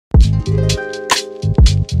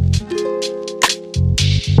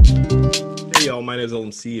name is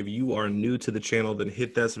LMC. If you are new to the channel, then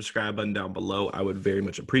hit that subscribe button down below. I would very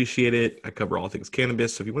much appreciate it. I cover all things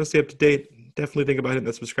cannabis. So if you want to stay up to date, definitely think about hitting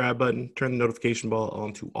that subscribe button. Turn the notification bell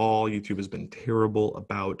on to all. YouTube has been terrible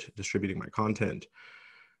about distributing my content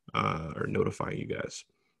or notifying you guys.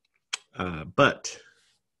 But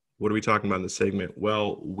what are we talking about in this segment?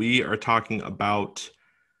 Well, we are talking about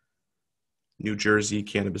New Jersey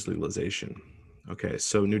cannabis legalization. Okay,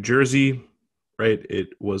 so New Jersey, right? It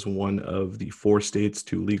was one of the 4 states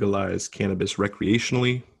to legalize cannabis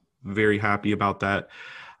recreationally. Very happy about that.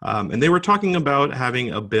 And they were talking about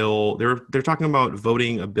having a bill. They're talking about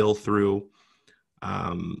voting a bill through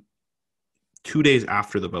 2 days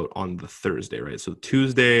after the vote on the Thursday, right? So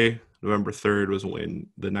Tuesday, November 3rd was when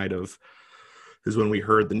we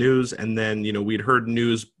heard the news. And then, we'd heard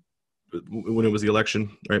news when it was the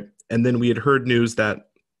election, right? And then we had heard news that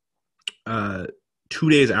 2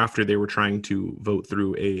 days after they were trying to vote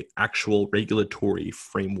through a actual regulatory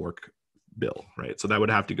framework bill, right? So that would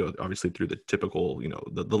have to go obviously through the typical,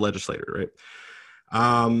 the legislator, right?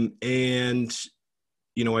 And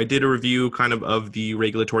I did a review kind of the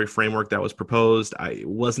regulatory framework that was proposed. I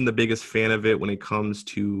wasn't the biggest fan of it when it comes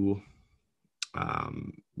to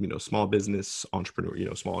small business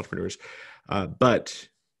entrepreneur, small entrepreneurs, but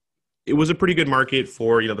it was a pretty good market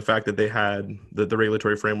for, the fact that they had the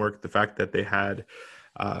regulatory framework, the fact that they had,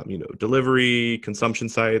 delivery, consumption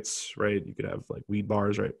sites, right? You could have like weed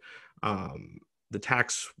bars, right? The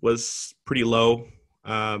tax was pretty low.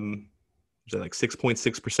 Was it like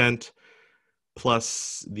 6.6%?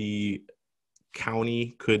 Plus the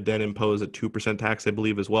county could then impose a 2% tax, I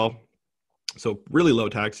believe, as well. So really low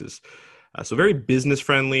taxes. So very business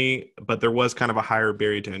friendly, but there was kind of a higher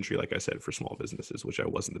barrier to entry, like I said, for small businesses, which I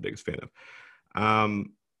wasn't the biggest fan of.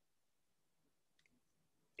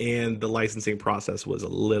 And the licensing process was a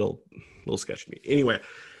little sketchy to me. Anyway,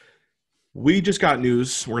 we just got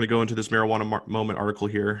news. We're going to go into this Marijuana Moment article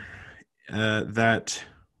here that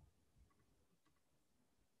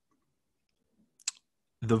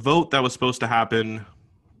the vote that was supposed to happen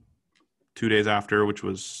 2 days after, which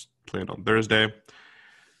was planned on Thursday,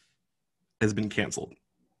 has been canceled.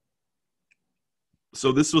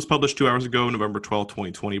 So this was published 2 hours ago, November 12,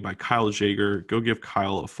 2020 by Kyle Jaeger. Go give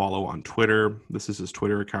Kyle a follow on Twitter. This is his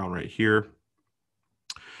Twitter account right here.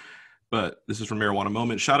 But this is from Marijuana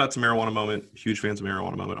Moment. Shout out to Marijuana Moment. Huge fans of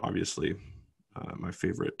Marijuana Moment, obviously.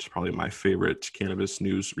 Probably my favorite cannabis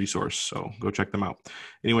news resource. So go check them out.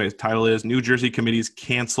 Anyway, the title is New Jersey Committees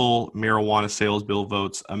Cancel Marijuana Sales Bill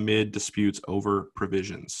Votes Amid Disputes Over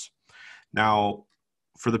Provisions. Now,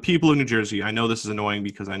 for the people of New Jersey, I know this is annoying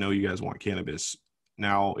because I know you guys want cannabis.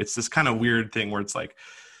 Now, it's this kind of weird thing where it's like,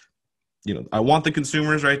 I want the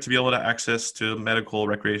consumers, right, to be able to access to medical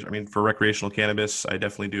recreation. I mean, for recreational cannabis, I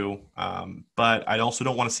definitely do. But I also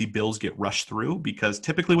don't want to see bills get rushed through because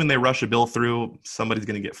typically when they rush a bill through, somebody's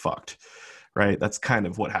going to get fucked, right? That's kind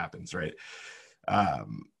of what happens, right?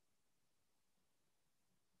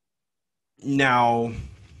 Now,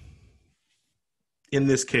 in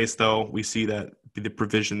this case, though, we see that the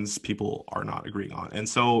provisions people are not agreeing on. And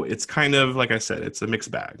so it's kind of, like I said, it's a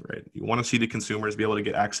mixed bag, right? You want to see the consumers be able to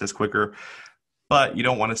get access quicker, but you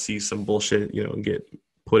don't want to see some bullshit, get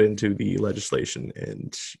put into the legislation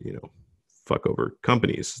and, fuck over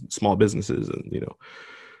companies, small businesses, and,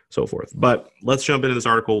 so forth. But let's jump into this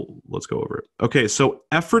article. Let's go over it. Okay, so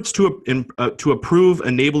efforts to approve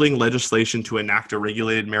enabling legislation to enact a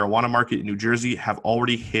regulated marijuana market in New Jersey have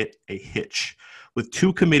already hit a hitch, with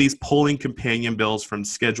 2 committees polling companion bills from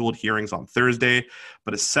scheduled hearings on Thursday,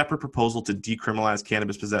 but a separate proposal to decriminalize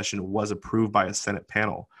cannabis possession was approved by a Senate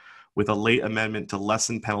panel, with a late amendment to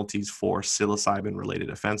lessen penalties for psilocybin-related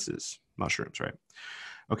offenses, mushrooms, right?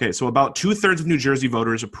 Okay, so about 2/3 of New Jersey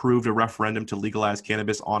voters approved a referendum to legalize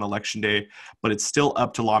cannabis on Election Day, but it's still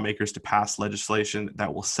up to lawmakers to pass legislation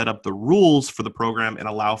that will set up the rules for the program and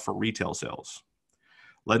allow for retail sales.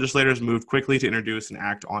 Legislators moved quickly to introduce an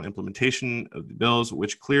act on implementation of the bills,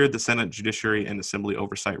 which cleared the Senate Judiciary and Assembly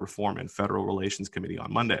Oversight Reform and Federal Relations Committee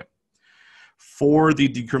on Monday. For the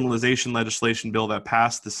decriminalization legislation bill that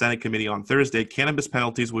passed the Senate committee on Thursday, cannabis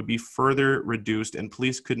penalties would be further reduced and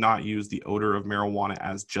police could not use the odor of marijuana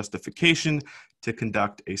as justification to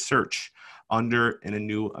conduct a search. Under a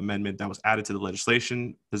new amendment that was added to the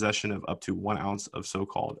legislation, possession of up to 1 ounce of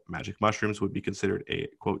so-called magic mushrooms would be considered a,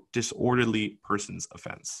 quote, disorderly persons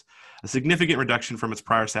offense, a significant reduction from its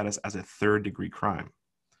prior status as a third-degree crime.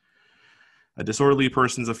 A disorderly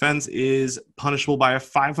person's offense is punishable by a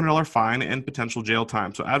 $500 fine and potential jail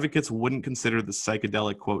time. So advocates wouldn't consider the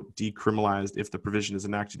psychedelic, quote, decriminalized if the provision is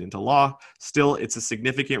enacted into law. Still, it's a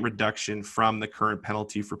significant reduction from the current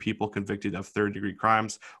penalty for people convicted of third-degree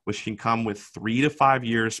crimes, which can come with 3 to 5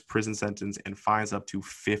 years prison sentence and fines up to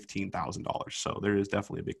 $15,000. So there is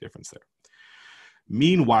definitely a big difference there.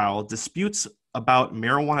 Meanwhile, disputes about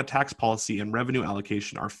marijuana tax policy and revenue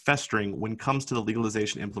allocation are festering when it comes to the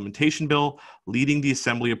legalization implementation bill, leading the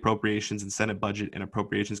Assembly Appropriations and Senate Budget and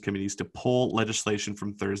Appropriations Committees to pull legislation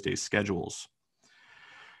from Thursday's schedules.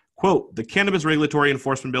 Quote, the Cannabis Regulatory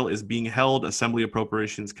Enforcement Bill is being held, Assembly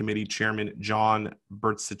Appropriations Committee Chairman John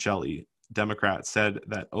Bertzicelli, Democrat, said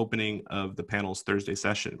that opening of the panel's Thursday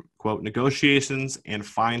session. Quote, negotiations and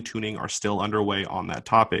fine-tuning are still underway on that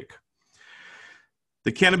topic.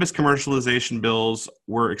 The cannabis commercialization bills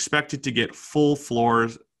were expected to get full floor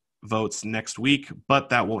votes next week, but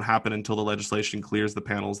that won't happen until the legislation clears the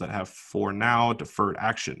panels that have for now deferred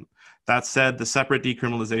action. That said, the separate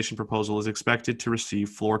decriminalization proposal is expected to receive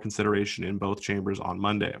floor consideration in both chambers on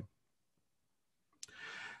Monday.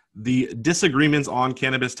 The disagreements on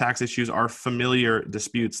cannabis tax issues are familiar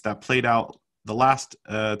disputes that played out the last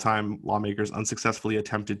time lawmakers unsuccessfully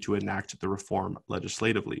attempted to enact the reform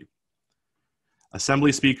legislatively.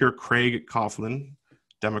 Assembly Speaker Craig Coughlin,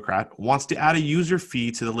 Democrat, wants to add a user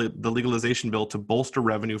fee to the legalization bill to bolster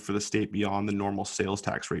revenue for the state beyond the normal sales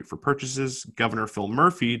tax rate for purchases. Governor Phil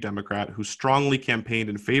Murphy, Democrat, who strongly campaigned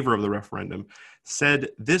in favor of the referendum, said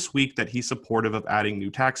this week that he's supportive of adding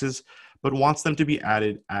new taxes, but wants them to be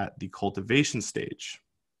added at the cultivation stage.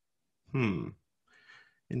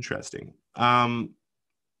 Interesting.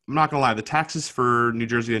 I'm not gonna lie, the taxes for New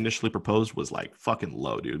Jersey initially proposed was like fucking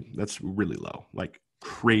low, dude. That's really low, like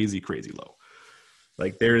crazy low.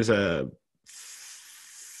 Like there's a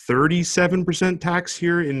 37% tax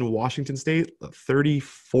here in Washington State, a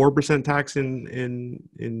 34% tax in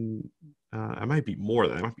it might be more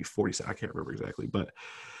than that. It might be 40. I can't remember exactly, but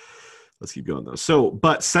let's keep going though. So,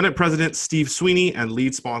 but Senate President Steve Sweeney and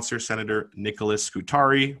lead sponsor Senator Nicholas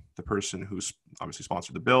Scutari, the person who's obviously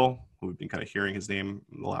sponsored the bill, who we've been kind of hearing his name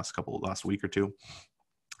in the last week or two,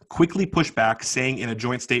 quickly pushed back, saying in a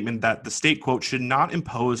joint statement that the state, quote, should not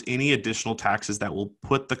impose any additional taxes that will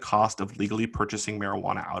put the cost of legally purchasing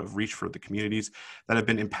marijuana out of reach for the communities that have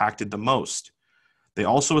been impacted the most. They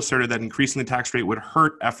also asserted that increasing the tax rate would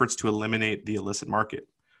hurt efforts to eliminate the illicit market.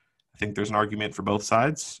 I think there's an argument for both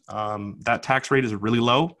sides. That tax rate is really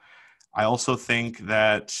low. I also think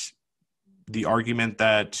that the argument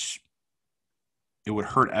that it would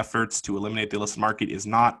hurt efforts to eliminate the illicit market is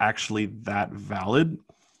not actually that valid,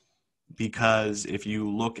 because if you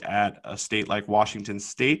look at a state like Washington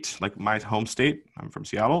State, like my home state, I'm from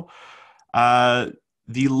Seattle,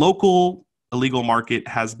 the local illegal market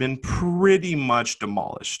has been pretty much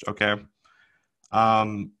demolished, okay?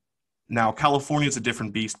 Now, California is a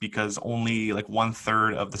different beast because only like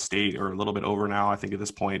 1/3 of the state, or a little bit over now, I think at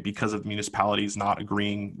this point, because of municipalities not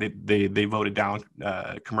agreeing, they voted down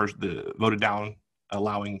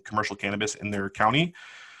allowing commercial cannabis in their county.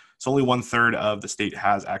 So only 1/3 of the state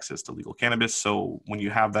has access to legal cannabis. So when you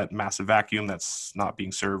have that massive vacuum that's not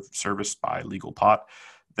being serviced by legal pot,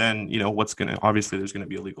 then obviously there's gonna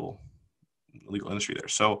be a legal industry there.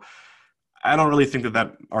 So I don't really think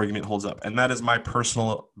that argument holds up. And that is my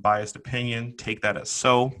personal biased opinion. Take that as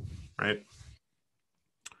so, right?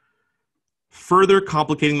 Further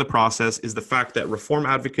complicating the process is the fact that reform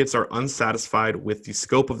advocates are unsatisfied with the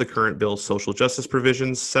scope of the current bill's social justice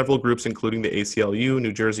provisions. Several groups, including the ACLU,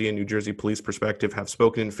 New Jersey, and New Jersey Police Perspective, have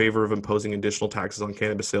spoken in favor of imposing additional taxes on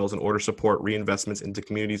cannabis sales in order to support reinvestments into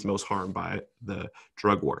communities most harmed by the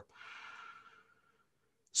drug war.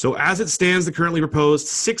 So as it stands, the currently proposed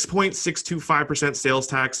 6.625% sales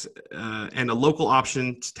tax and a local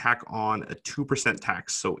option to tack on a 2%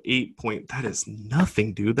 tax. So that is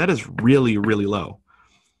nothing, dude. That is really, really low.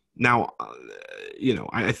 Now,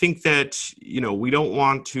 I think that, we don't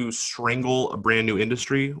want to strangle a brand new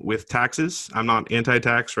industry with taxes. I'm not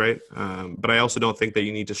anti-tax, right? But I also don't think that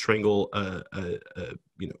you need to strangle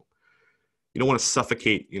you don't want to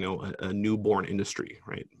suffocate, a newborn industry,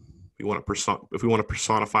 right? If we want to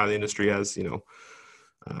personify the industry as a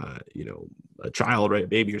child, right, a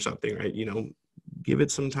baby or something, right, give it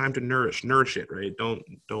some time to nourish it, right?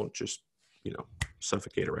 Don't just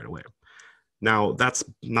suffocate it right away. Now that's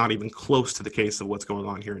not even close to the case of what's going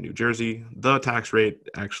on here in New Jersey. The tax rate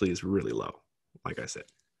actually is really low, like I said.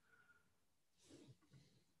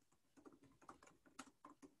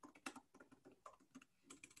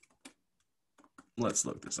 Let's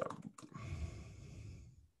look this up.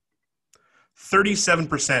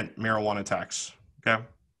 37% marijuana tax, okay?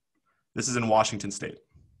 This is in Washington State.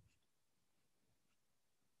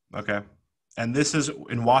 Okay. And this is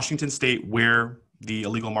in Washington State where the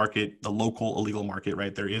illegal market, the local illegal market,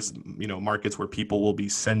 right? There is, markets where people will be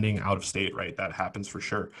sending out of state, right? That happens for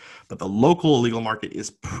sure. But the local illegal market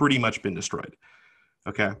is pretty much been destroyed.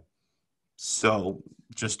 Okay. So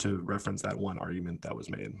just to reference that one argument that was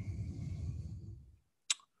made.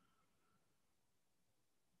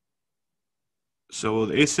 So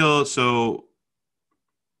the ACL, so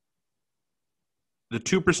the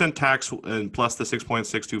 2% tax and plus the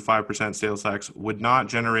 6.625% sales tax would not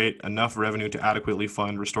generate enough revenue to adequately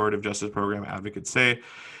fund restorative justice program, advocates say.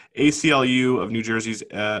 ACLU of New Jersey's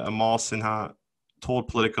Amal Sinha told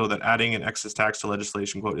Politico that adding an excess tax to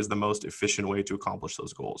legislation, quote, is the most efficient way to accomplish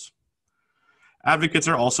those goals. Advocates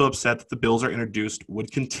are also upset that the bills are introduced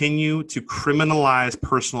would continue to criminalize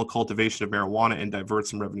personal cultivation of marijuana and divert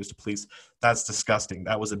some revenues to police. That's disgusting.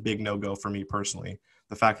 That was a big no-go for me personally.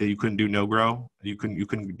 The fact that you couldn't do no grow, you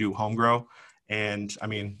couldn't do home grow, and I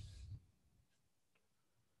mean,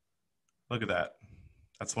 look at that.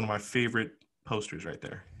 That's one of my favorite posters right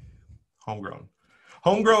there. Homegrown.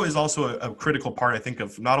 Home grow is also a critical part, I think,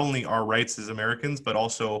 of not only our rights as Americans, but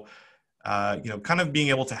also kind of being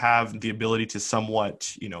able to have the ability to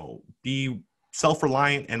somewhat, be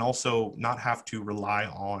self-reliant and also not have to rely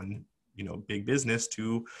on, big business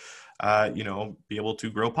to, be able to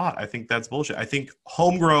grow pot. I think that's bullshit. I think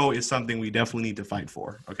home grow is something we definitely need to fight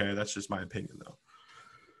for. Okay. That's just my opinion though.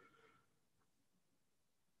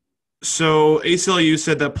 So ACLU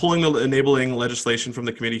said that pulling the enabling legislation from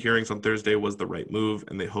the committee hearings on Thursday was the right move,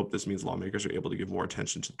 and they hope this means lawmakers are able to give more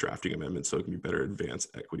attention to drafting amendments so it can be better advance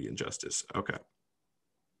equity and justice. Okay.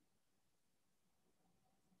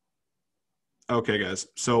 Okay, guys.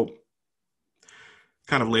 So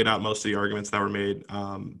kind of laid out most of the arguments that were made,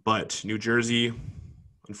 but New Jersey,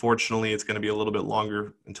 unfortunately, it's going to be a little bit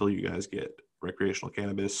longer until you guys get recreational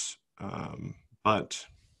cannabis. But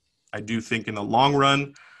I do think in the long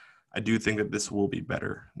run, I do think that this will be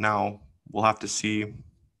better. Now, we'll have to see.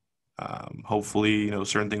 Hopefully,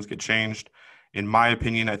 certain things get changed. In my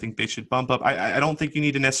opinion, I think they should bump up. I don't think you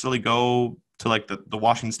need to necessarily go to like the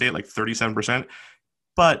Washington State, like 37%.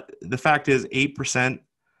 But the fact is 8%,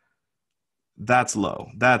 that's low.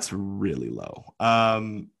 That's really low.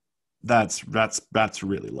 That's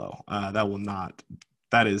really low.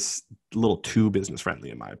 That is a little too business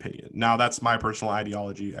friendly in my opinion. Now that's my personal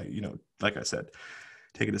ideology. Like I said,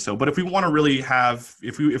 take it as so. But if we want to really have,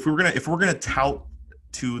 if we're gonna tout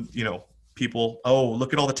to people, oh,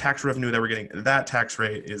 look at all the tax revenue that we're getting, that tax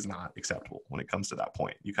rate is not acceptable when it comes to that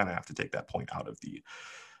point. You kind of have to take that point out of the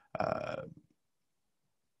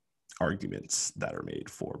arguments that are made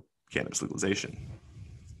for cannabis legalization.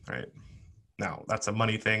 All right. Now that's a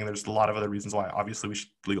money thing. There's a lot of other reasons why obviously we should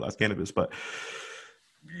legalize cannabis, but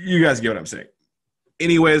you guys get what I'm saying.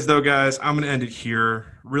 Anyways, though, guys, I'm going to end it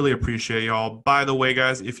here. Really appreciate y'all. By the way,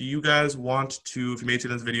 guys, if you made it to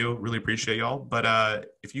this video, really appreciate y'all. But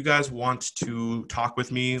if you guys want to talk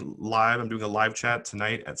with me live, I'm doing a live chat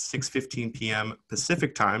tonight at 6:15 p.m.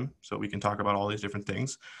 Pacific time, so we can talk about all these different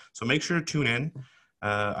things. So make sure to tune in.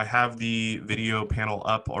 I have the video panel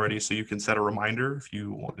up already, so you can set a reminder if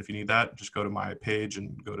you need that. Just go to my page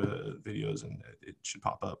and go to videos, and it should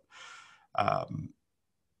pop up.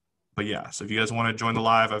 But yeah, so if you guys want to join the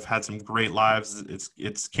live, I've had some great lives.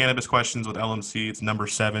 It's Cannabis Questions with LMC. It's number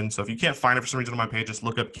 7. So if you can't find it for some reason on my page, just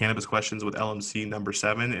look up Cannabis Questions with LMC number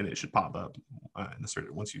 7, and it should pop up in the search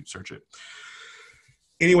once you search it.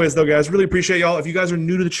 Anyways, though, guys, really appreciate y'all. If you guys are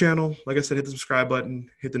new to the channel, like I said, hit the subscribe button,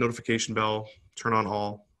 hit the notification bell, turn on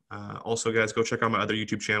all. Also, guys, go check out my other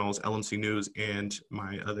YouTube channels, LMC News, and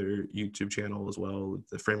my other YouTube channel as well,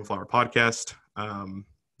 the Frame and Flower Podcast.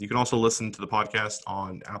 You can also listen to the podcast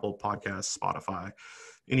on Apple Podcasts, Spotify,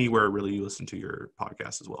 anywhere really you listen to your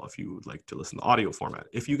podcast as well if you would like to listen to audio format.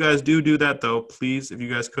 If you guys do that, though, please, if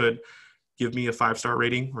you guys could, give me a 5-star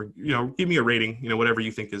rating or, give me a rating, whatever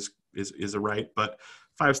you think is a right, but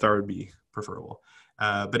 5-star would be preferable.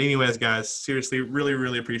 But anyways, guys, seriously, really,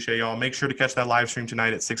 really appreciate y'all. Make sure to catch that live stream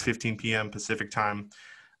tonight at 6:15 p.m. Pacific time.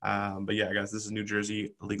 But yeah, guys, this is New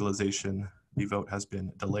Jersey legalization. The vote has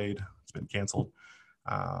been delayed. It's been canceled.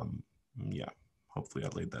 Yeah, hopefully I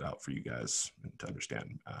laid that out for you guys to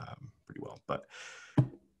understand pretty well. But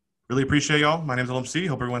really appreciate y'all. My name is LMC.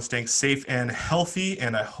 Hope everyone's staying safe and healthy,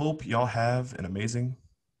 and I hope y'all have an amazing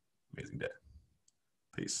day.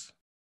 Peace.